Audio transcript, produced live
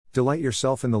Delight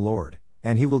yourself in the Lord,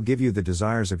 and He will give you the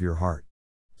desires of your heart.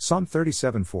 Psalm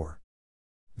 37:4.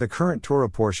 The current Torah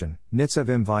portion,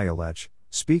 Nitzavim Vayelech,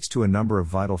 speaks to a number of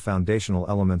vital foundational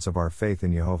elements of our faith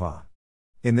in Yehovah.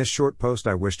 In this short post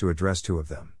I wish to address two of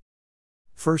them.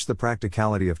 First, the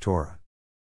practicality of Torah.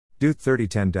 Deut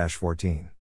 30:10-14.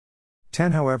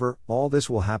 10 However, all this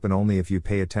will happen only if you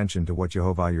pay attention to what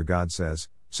Yehovah your God says,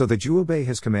 so that you obey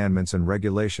His commandments and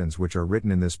regulations which are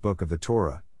written in this book of the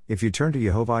Torah, if you turn to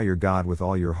Yehovah your God with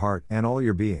all your heart and all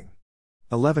your being.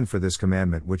 11 For this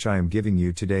commandment which I am giving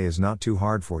you today is not too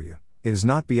hard for you, it is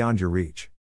not beyond your reach.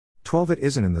 12 It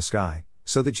isn't in the sky,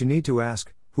 so that you need to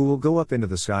ask, who will go up into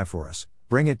the sky for us,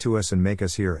 bring it to us and make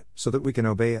us hear it, so that we can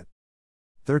obey it.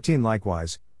 13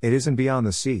 Likewise, it isn't beyond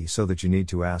the sea, so that you need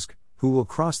to ask, who will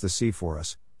cross the sea for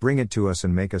us, bring it to us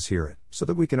and make us hear it, so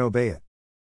that we can obey it.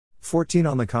 14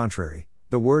 On the contrary,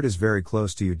 the word is very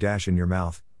close to you, in your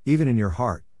mouth, even in your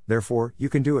heart, therefore, you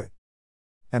can do it.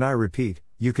 And I repeat,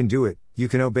 you can do it, you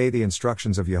can obey the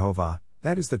instructions of Yehovah,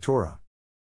 that is the Torah.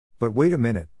 But wait a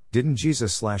minute, didn't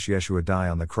Jesus/Yeshua die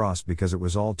on the cross because it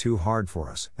was all too hard for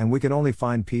us, and we can only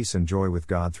find peace and joy with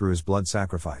God through His blood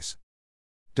sacrifice?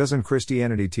 Doesn't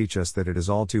Christianity teach us that it is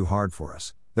all too hard for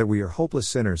us, that we are hopeless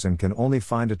sinners and can only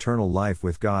find eternal life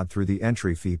with God through the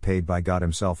entry fee paid by God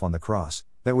Himself on the cross,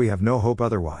 that we have no hope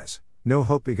otherwise, no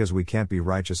hope because we can't be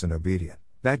righteous and obedient,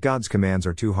 that God's commands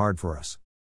are too hard for us?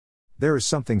 There is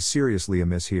something seriously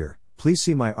amiss here. Please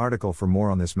see my article for more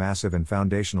on this massive and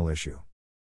foundational issue.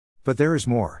 But there is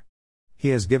more. He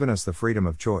has given us the freedom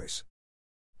of choice.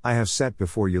 I have set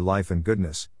before you life and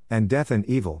goodness, and death and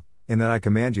evil, in that I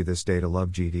command you this day to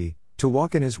love GD, to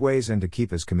walk in His ways and to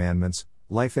keep His commandments.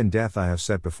 Life and death I have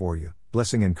set before you,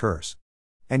 blessing and curse.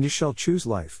 And you shall choose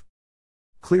life.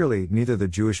 Clearly, neither the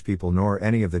Jewish people nor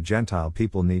any of the Gentile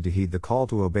people need to heed the call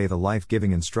to obey the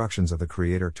life-giving instructions of the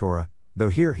Creator Torah, though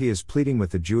here He is pleading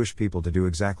with the Jewish people to do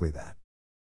exactly that.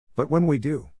 But when we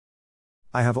do,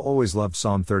 I have always loved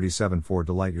Psalm 37:4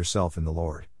 Delight yourself in the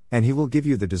Lord, and He will give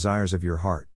you the desires of your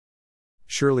heart.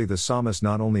 Surely the psalmist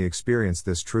not only experienced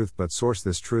this truth but sourced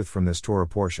this truth from this Torah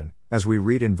portion, as we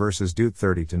read in verses Deut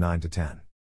 30:9-10.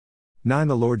 9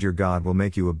 The Lord your God will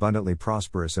make you abundantly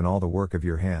prosperous in all the work of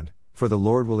your hand, for the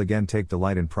Lord will again take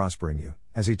delight in prospering you,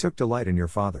 as He took delight in your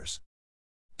fathers.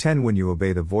 10 When you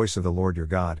obey the voice of the Lord your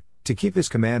God, to keep His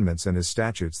commandments and His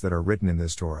statutes that are written in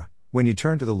this Torah, when you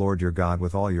turn to the Lord your God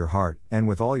with all your heart and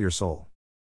with all your soul.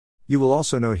 You will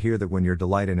also note here that when you're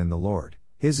delighting in the Lord,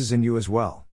 His is in you as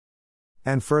well.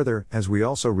 And further, as we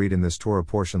also read in this Torah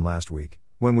portion last week,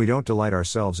 when we don't delight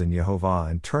ourselves in Yehovah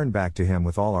and turn back to Him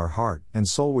with all our heart and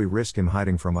soul, we risk Him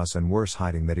hiding from us, and worse,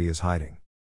 hiding that He is hiding.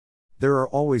 There are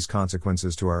always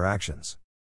consequences to our actions.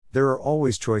 There are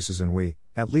always choices, and we,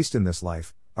 at least in this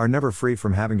life, are never free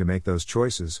from having to make those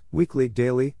choices, weekly,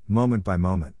 daily, moment by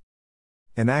moment.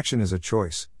 Inaction is a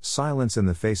choice, silence in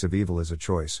the face of evil is a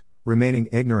choice, remaining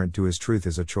ignorant to His truth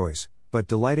is a choice, but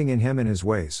delighting in Him and His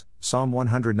ways, Psalm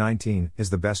 119, is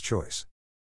the best choice.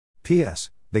 P.S.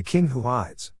 The King who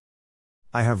hides.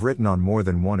 I have written on more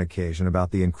than one occasion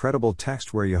about the incredible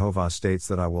text where Yehovah states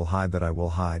that I will hide,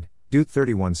 Deut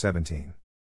 31:17.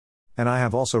 And I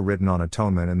have also written on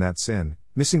atonement and that sin,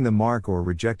 missing the mark or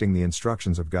rejecting the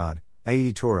instructions of God,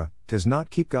 i.e. Torah, does not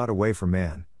keep God away from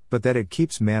man, but that it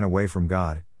keeps man away from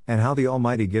God, and how the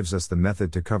Almighty gives us the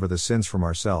method to cover the sins from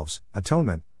ourselves,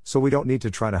 atonement, so we don't need to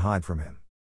try to hide from Him.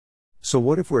 So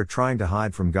what if we're trying to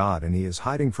hide from God and He is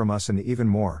hiding from us, and even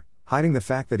more, hiding the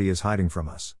fact that He is hiding from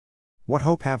us? What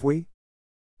hope have we?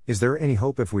 Is there any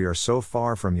hope if we are so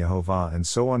far from Yehovah and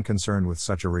so unconcerned with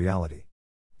such a reality?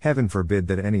 Heaven forbid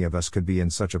that any of us could be in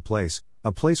such a place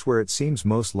where it seems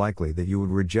most likely that you would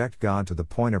reject God to the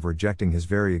point of rejecting His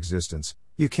very existence.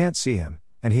 You can't see Him,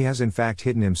 and He has in fact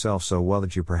hidden Himself so well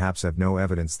that you perhaps have no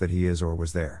evidence that He is or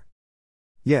was there.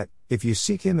 Yet, if you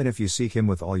seek Him, and if you seek Him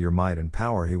with all your might and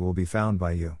power, He will be found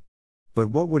by you. But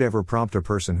what would ever prompt a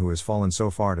person who has fallen so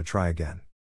far to try again?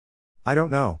 I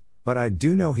don't know, but I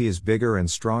do know He is bigger and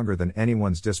stronger than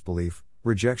anyone's disbelief,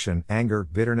 rejection, anger,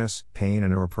 bitterness, pain,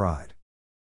 and or pride.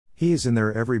 He is in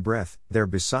their every breath, there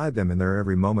beside them in their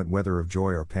every moment, whether of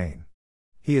joy or pain.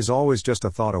 He is always just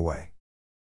a thought away.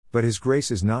 But His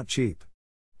grace is not cheap.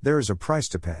 There is a price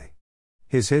to pay.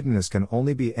 His hiddenness can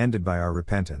only be ended by our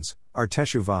repentance, our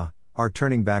teshuvah, our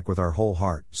turning back with our whole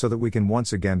heart, so that we can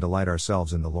once again delight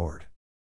ourselves in the Lord.